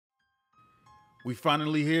We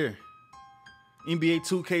finally here. NBA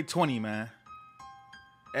 2K20, man.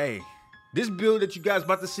 Hey, this build that you guys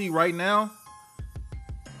about to see right now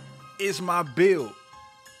is my build.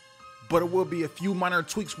 But it will be a few minor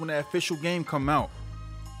tweaks when the official game come out.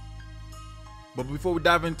 But before we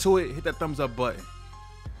dive into it, hit that thumbs up button.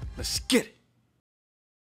 Let's get it.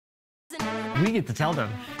 We get to tell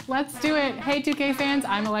them. Let's do it. Hey 2K fans,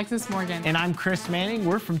 I'm Alexis Morgan. And I'm Chris Manning.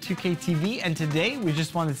 We're from 2K TV, and today we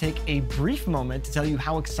just want to take a brief moment to tell you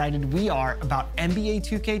how excited we are about NBA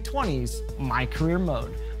 2K20's MyCareer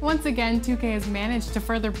mode. Once again, 2K has managed to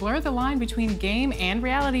further blur the line between game and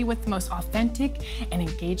reality with the most authentic and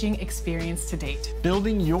engaging experience to date.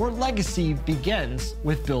 Building your legacy begins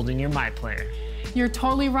with building your MyPlayer. You're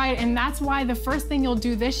totally right, and that's why the first thing you'll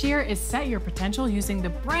do this year is set your potential using the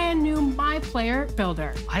brand new MyPlayer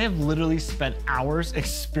Builder. I have literally spent hours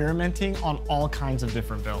experimenting on all kinds of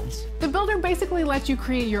different builds. The Builder basically lets you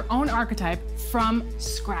create your own archetype from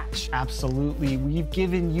scratch. Absolutely, we've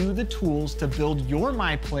given you the tools to build your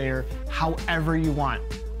MyPlayer however you want.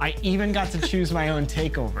 I even got to choose my own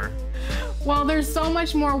takeover. Well, there's so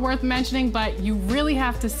much more worth mentioning, but you really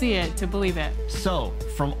have to see it to believe it. So,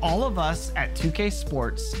 from all of us at 2K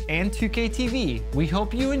Sports and 2K TV, we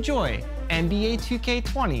hope you enjoy NBA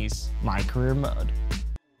 2K20's MyCareer mode.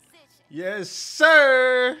 Yes,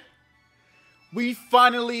 sir. We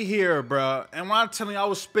finally here, bro. And when I'm telling you, I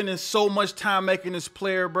was spending so much time making this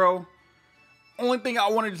player, bro. Only thing I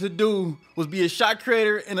wanted to do was be a shot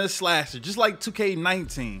creator and a slasher, just like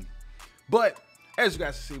 2K19. But as you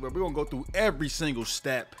guys see, bro, we're gonna go through every single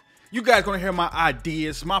step. You guys gonna hear my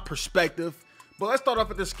ideas, my perspective. But let's start off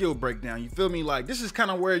with the skill breakdown. You feel me? Like, this is kind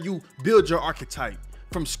of where you build your archetype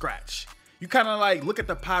from scratch. You kind of like look at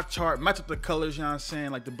the pie chart, match up the colors, you know what I'm saying?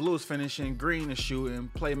 Like the blue is finishing, green is shooting,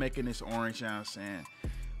 playmaking is orange, you know what I'm saying?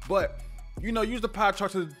 But, you know, use the pie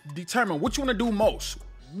chart to determine what you want to do most.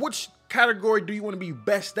 Which category do you want to be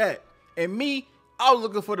best at? And me, I was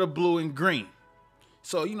looking for the blue and green.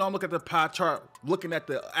 So, you know, I'm looking at the pie chart, looking at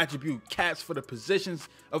the attribute caps for the positions.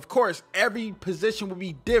 Of course, every position will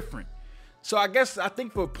be different. So I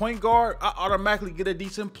think for point guard, I automatically get a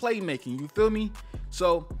decent playmaking. You feel me?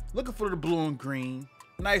 So looking for the blue and green,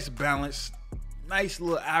 nice balance, nice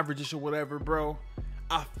little averages or whatever, bro.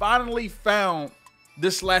 I finally found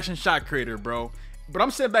this slash and shot creator, bro. But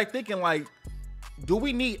I'm sitting back thinking, like, do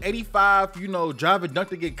we need 85, you know, drive and dunk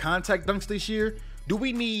to get contact dunks this year? Do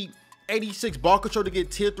we need 86 ball control to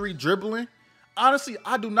get tier 3 dribbling? Honestly,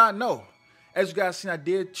 I do not know. As you guys seen, I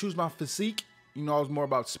did choose my physique. You know, I was more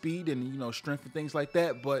about speed and, you know, strength and things like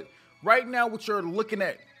that. But right now, what you're looking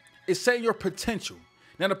at is setting your potential.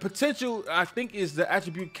 Now, the potential, I think, is the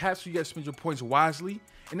attribute caps. So you got to spend your points wisely.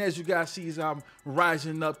 And as you guys see, as I'm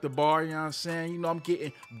rising up the bar, you know what I'm saying? You know, I'm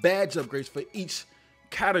getting badge upgrades for each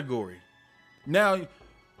category. Now,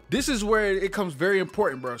 this is where it comes very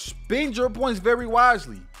important, bro. Spend your points very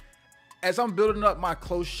wisely. As I'm building up my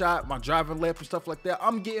close shot, my driving layup and stuff like that,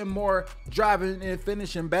 I'm getting more driving and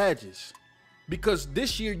finishing badges. Because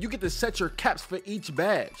this year, you get to set your caps for each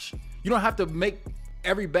badge. You don't have to make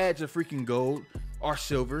every badge a freaking gold or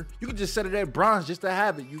silver. You can just set it at bronze just to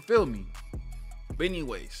have it. You feel me? But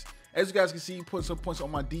anyways, as you guys can see, putting some points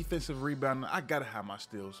on my defensive rebound. I gotta have my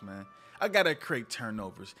steals, man. I gotta create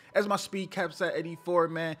turnovers. As my speed caps at 84,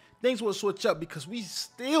 man, things will switch up because we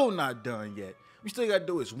still not done yet. We still gotta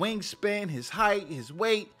do his wingspan, his height, his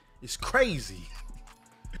weight. It's crazy.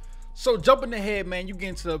 So jumping ahead, man, you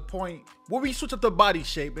get to the point where we switch up the body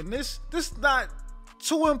shape, and this not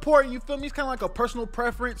too important. You feel me? It's kind of like a personal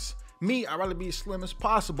preference. Me, I'd rather be as slim as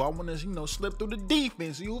possible. I want to, you know, slip through the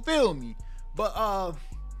defense. You feel me? But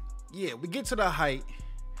yeah, we get to the height.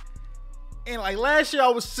 And like last year, I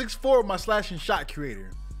was 6'4" with my slash and shot creator.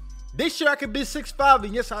 This year, I could be 6'5",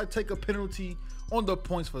 and yes, I'd take a penalty on the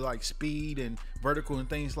points for like speed and vertical and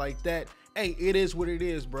things like that. Hey, it is what it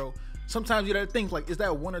is, bro. Sometimes you gotta think, like, is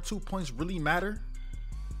that 1 or 2 points really matter?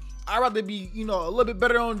 I'd rather be, you know, a little bit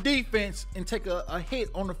better on defense and take a hit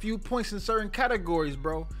on a few points in certain categories,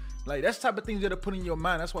 bro. Like, that's the type of things you gotta put in your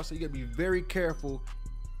mind. That's why I say you gotta be very careful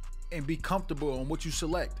and be comfortable on what you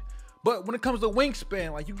select. But when it comes to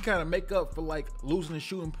wingspan, like, you can kind of make up for like losing a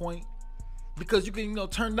shooting point because you can, you know,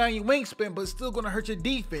 turn down your wingspan, but it's still gonna hurt your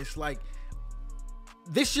defense. Like,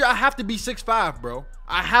 this year I have to be 6'5", bro.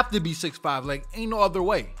 I have to be 6'5", like, ain't no other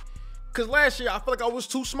way. Cause last year I feel like I was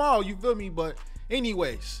too small, you feel me? But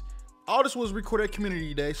anyways, all this was recorded at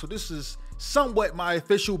community day, so this is somewhat my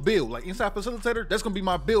official build. Like inside Facilitator, that's gonna be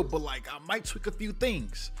my build, but like I might tweak a few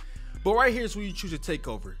things. But right here is where you choose a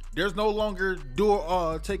takeover. There's no longer dual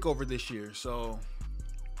takeover this year, so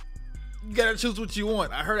you gotta choose what you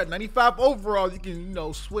want. I heard at 95 overall, you can, you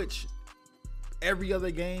know, switch every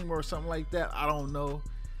other game or something like that. I don't know.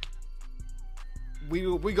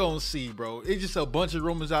 We gonna see, bro. It's just a bunch of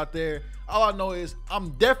rumors out there. All I know is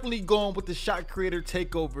I'm definitely going with the shot creator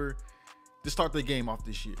takeover to start the game off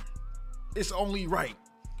this year. It's only right.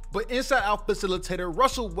 But inside out facilitator,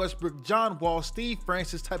 Russell Westbrook, John Wall, Steve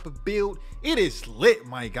Francis type of build, it is lit,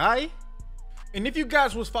 my guy. And if you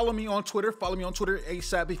guys was following me on Twitter, follow me on Twitter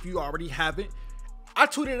ASAP if you already haven't. I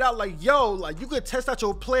tweeted out like, yo, like you could test out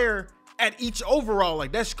your player at each overall.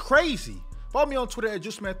 Like that's crazy. Follow me on Twitter at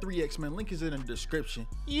JuiceMan3X, man. Link is in the description.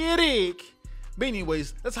 You dig? But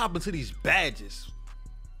anyways, let's hop into these badges.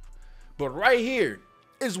 But right here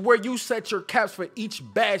is where you set your caps for each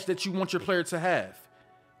badge that you want your player to have.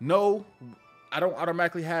 No, I don't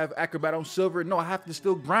automatically have Acrobat on silver. No, I have to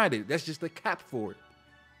still grind it. That's just the cap for it.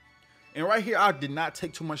 And right here, I did not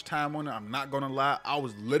take too much time on it. I'm not going to lie. I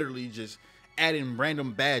was literally just adding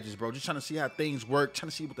random badges, bro. Just trying to see how things work. Trying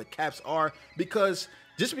to see what the caps are. Because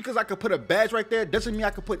just because I could put a badge right there doesn't mean I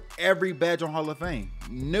could put every badge on Hall of Fame.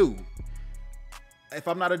 No. If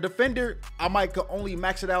I'm not a defender, I might could only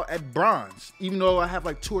max it out at bronze. Even though I have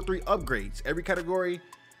like 2 or 3 upgrades. Every category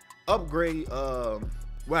upgrade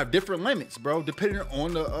will have different limits, bro, depending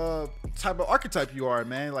on the type of archetype you are,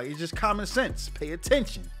 man. Like, it's just common sense. Pay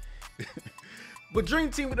attention. But Dream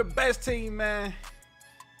Team with the best team, man.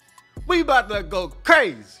 We about to go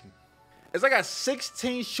crazy. As I got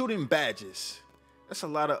 16 shooting badges. That's a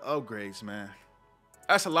lot of upgrades, man.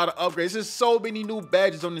 That's a lot of upgrades. There's so many new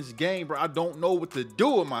badges on this game, bro. I don't know what to do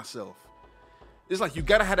with myself. It's like you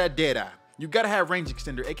gotta have that dead eye. You gotta have range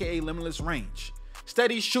extender, aka limitless range.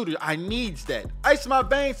 Steady shooter, I needs that. Ice my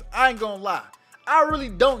veins, I ain't gonna lie. I really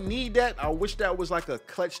don't need that. I wish that was like a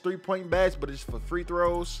clutch 3-point badge, but it's for free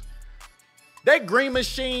throws. That green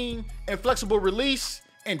machine and flexible release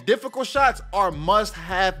and difficult shots are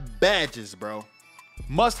must-have badges, bro.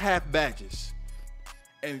 Must-have badges.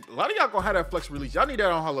 And a lot of y'all gonna have that flexible release. Y'all need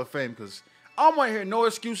that on Hall of Fame because I don't want to hear no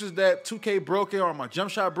excuses that 2K broken or my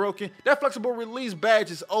jump shot broken. That flexible release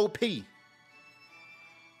badge is OP.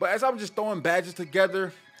 But as I'm just throwing badges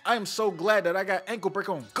together, I am so glad that I got ankle break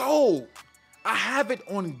on gold. I have it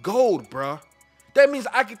on gold, bruh. That means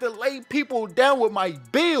I get to lay people down with my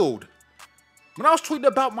build. When I was tweeting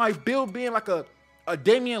about my build being like a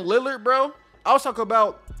Damian Lillard, bro, I was talking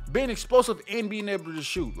about being explosive and being able to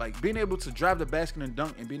shoot. Like being able to drive the basket and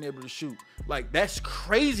dunk and being able to shoot. Like that's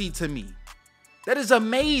crazy to me. That is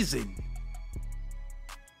amazing.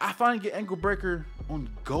 I finally get ankle breaker on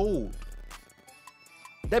gold.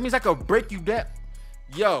 That means I could break you down.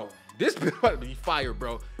 Yo, this build about to be fire,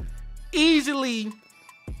 bro. Easily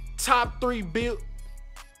top 3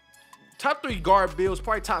 guard builds,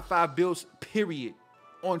 probably top 5 builds, period,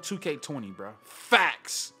 on 2K20, bro.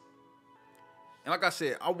 Facts. And like I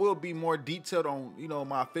said, I will be more detailed on, you know,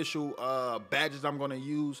 my official badges I'm going to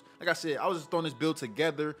use. Like I said, I was just throwing this build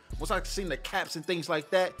together. Once I seen the caps and things like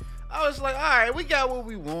that, I was like, all right, we got what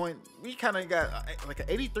we want. We kind of got like an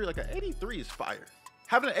 83. Like an 83 is fire.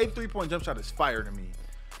 Having an 83-point jump shot is fire to me.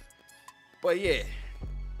 But yeah,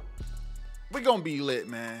 we're going to be lit,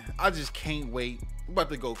 man. I just can't wait. We're about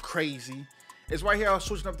to go crazy. It's right here. I was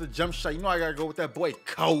switching up the jump shot. You know I got to go with that boy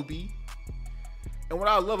Kobe. And what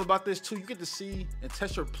I love about this too, you get to see and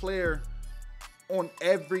test your player on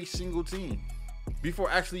every single team before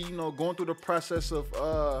actually, you know, going through the process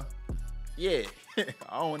of, yeah,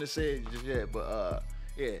 I don't want to say it just yet, but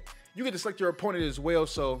yeah, you get to select your opponent as well.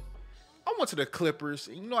 So I went to the Clippers,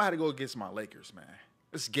 and you know I had to go against my Lakers, man.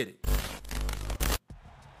 Let's get it.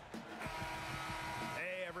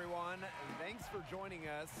 Hey everyone, thanks for joining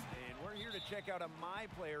us, and we're here to check out a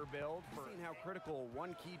MyPlayer build for seeing how critical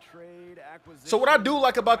one key trade acquisition. So what I do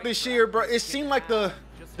like about this year, bro, it seemed like the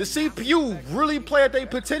CPU really play at their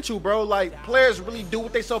potential, bro. Like players really do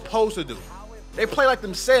what they supposed to do. They play like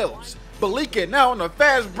themselves. Balika now on the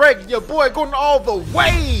fast break, your boy going all the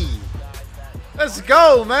way. Let's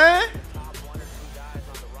go, man.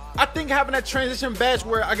 I think having that transition badge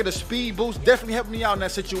where I get a speed boost definitely helped me out in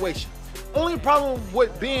that situation. Only problem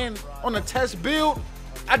with being on a test build,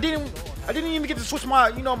 I didn't even get to switch my,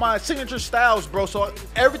 you know, my signature styles, bro. So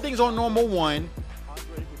everything's on normal 1.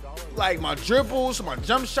 Like my dribbles, my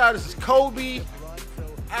jump shot is Kobe.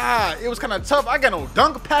 It was kind of tough. I got no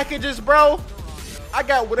dunk packages, bro. I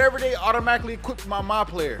got whatever they automatically equipped my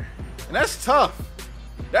player. And that's tough.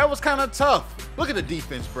 That was kind of tough. Look at the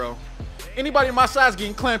defense, bro. Anybody my size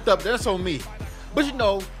getting clamped up, that's on me. But you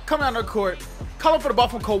know, coming out of the court, calling for the ball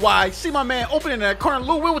from Kawhi. See my man opening that corner.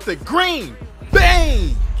 Lou Will with the green.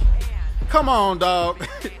 Bang! Come on, dog.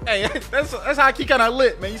 Hey, that's how I keep kind of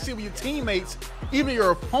lit, man. You see with your teammates, even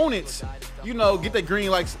your opponents, you know, get that green.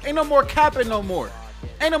 Like, ain't no more capping no more.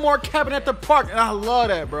 Ain't no more capping at the park, and I love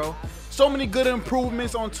that, bro. So many good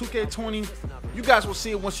improvements on 2K20. You guys will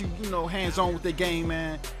see it once you know, hands-on with the game,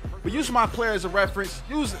 man. But use my player as a reference.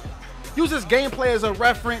 Use this gameplay as a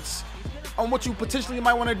reference on what you potentially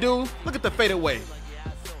might want to do. Look at the fadeaway.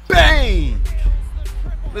 Bang!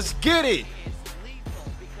 Let's get it.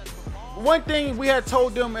 One thing we had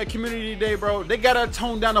told them at Community Day, bro, they gotta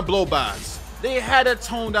tone down the blow-bys. They had to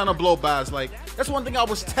tone down the blow-bys. Like, that's one thing I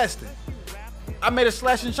was testing. I made a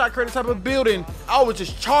slash and shot creator type of building. I was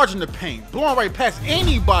just charging the paint, blowing right past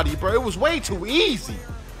anybody, bro. It was way too easy.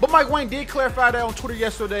 But Mike Wayne did clarify that on Twitter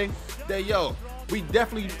yesterday. That yo, we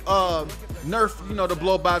definitely nerf, you know, the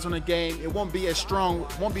blow-bys on the game. It won't be as strong,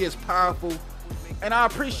 won't be as powerful. And I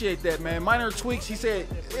appreciate that, man. Minor tweaks. He said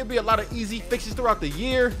it'll be a lot of easy fixes throughout the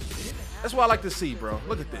year. That's what I like to see, bro.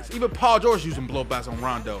 Look at this. Even Paul George using blow-bys on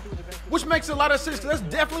Rondo, which makes a lot of sense, because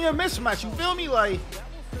that's definitely a mismatch. You feel me? Like,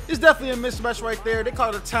 it's definitely a mismatch right there. They call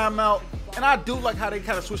it a timeout. And I do like how they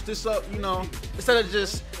kind of switch this up, you know. Instead of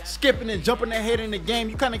just skipping and jumping ahead in the game,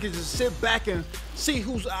 you kind of can just sit back and see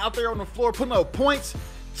who's out there on the floor putting up points.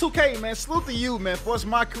 2K, man, salute to you, man. For us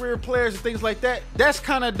MyCareer players and things like that, that's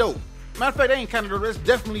kind of dope. Matter of fact, that ain't kind of dope. That's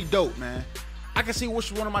definitely dope, man. I can see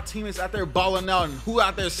which one of my teammates out there balling out and who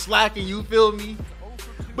out there slacking, you feel me?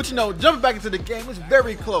 But, you know, jumping back into the game, it's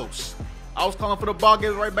very close. I was calling for the ball,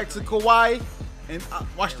 getting right back to Kawhi. And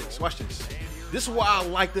watch this, watch this. This is why I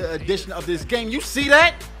like the addition of this game. You see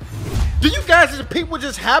that? Do you guys just peep what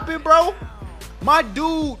just happened, bro? My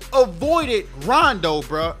dude avoided Rondo,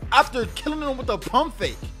 bro, after killing him with a pump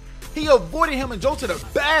fake. He avoided him and drove to the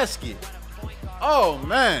basket. Oh,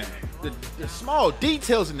 man. The small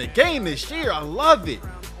details in the game this year, I love it.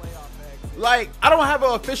 Like, I don't have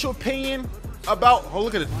an official opinion about, oh,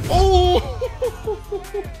 look at it. Oh,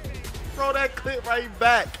 throw that clip right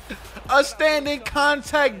back. A standing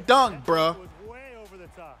contact dunk, bruh.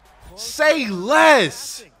 Say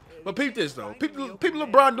less. But peep this, though. People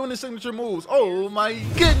LeBron doing his signature moves. Oh, my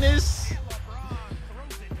goodness.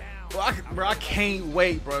 Well, bro, I can't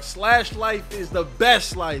wait, bro. Slash life is the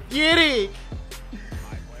best life. Get it?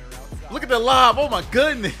 Look at the lob. Oh, my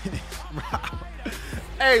goodness.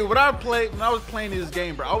 Hey, when I was playing this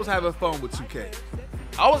game, bro, I was having fun with 2K.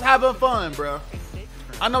 I was having fun, bro.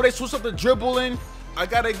 I know they switched up the dribbling. I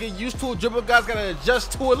gotta get used to it. Dribble guys gotta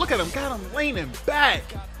adjust to it. Look at him, got him leaning back.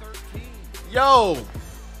 Yo,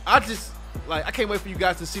 I can't wait for you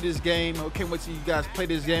guys to see this game. I can't wait till you guys play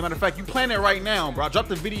this game. Matter of fact, you playing it right now, bro. I dropped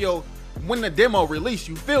the video when the demo released.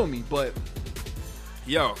 You feel me? But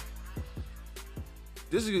yo,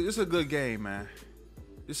 this is a good game, man.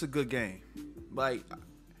 This is a good game. Like,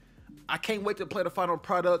 I can't wait to play the final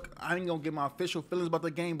product. I ain't gonna get my official feelings about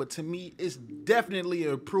the game, but to me, it's definitely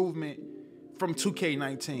an improvement from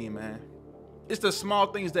 2K19, man. It's the small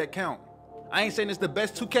things that count. I ain't saying it's the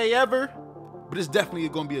best 2K ever, but it's definitely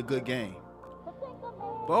gonna be a good game.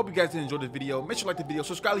 But I hope you guys did enjoy the video. Make sure you like the video,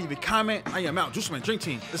 subscribe, leave a comment. I am out. JuiceMan Dream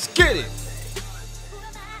Team. Let's get it.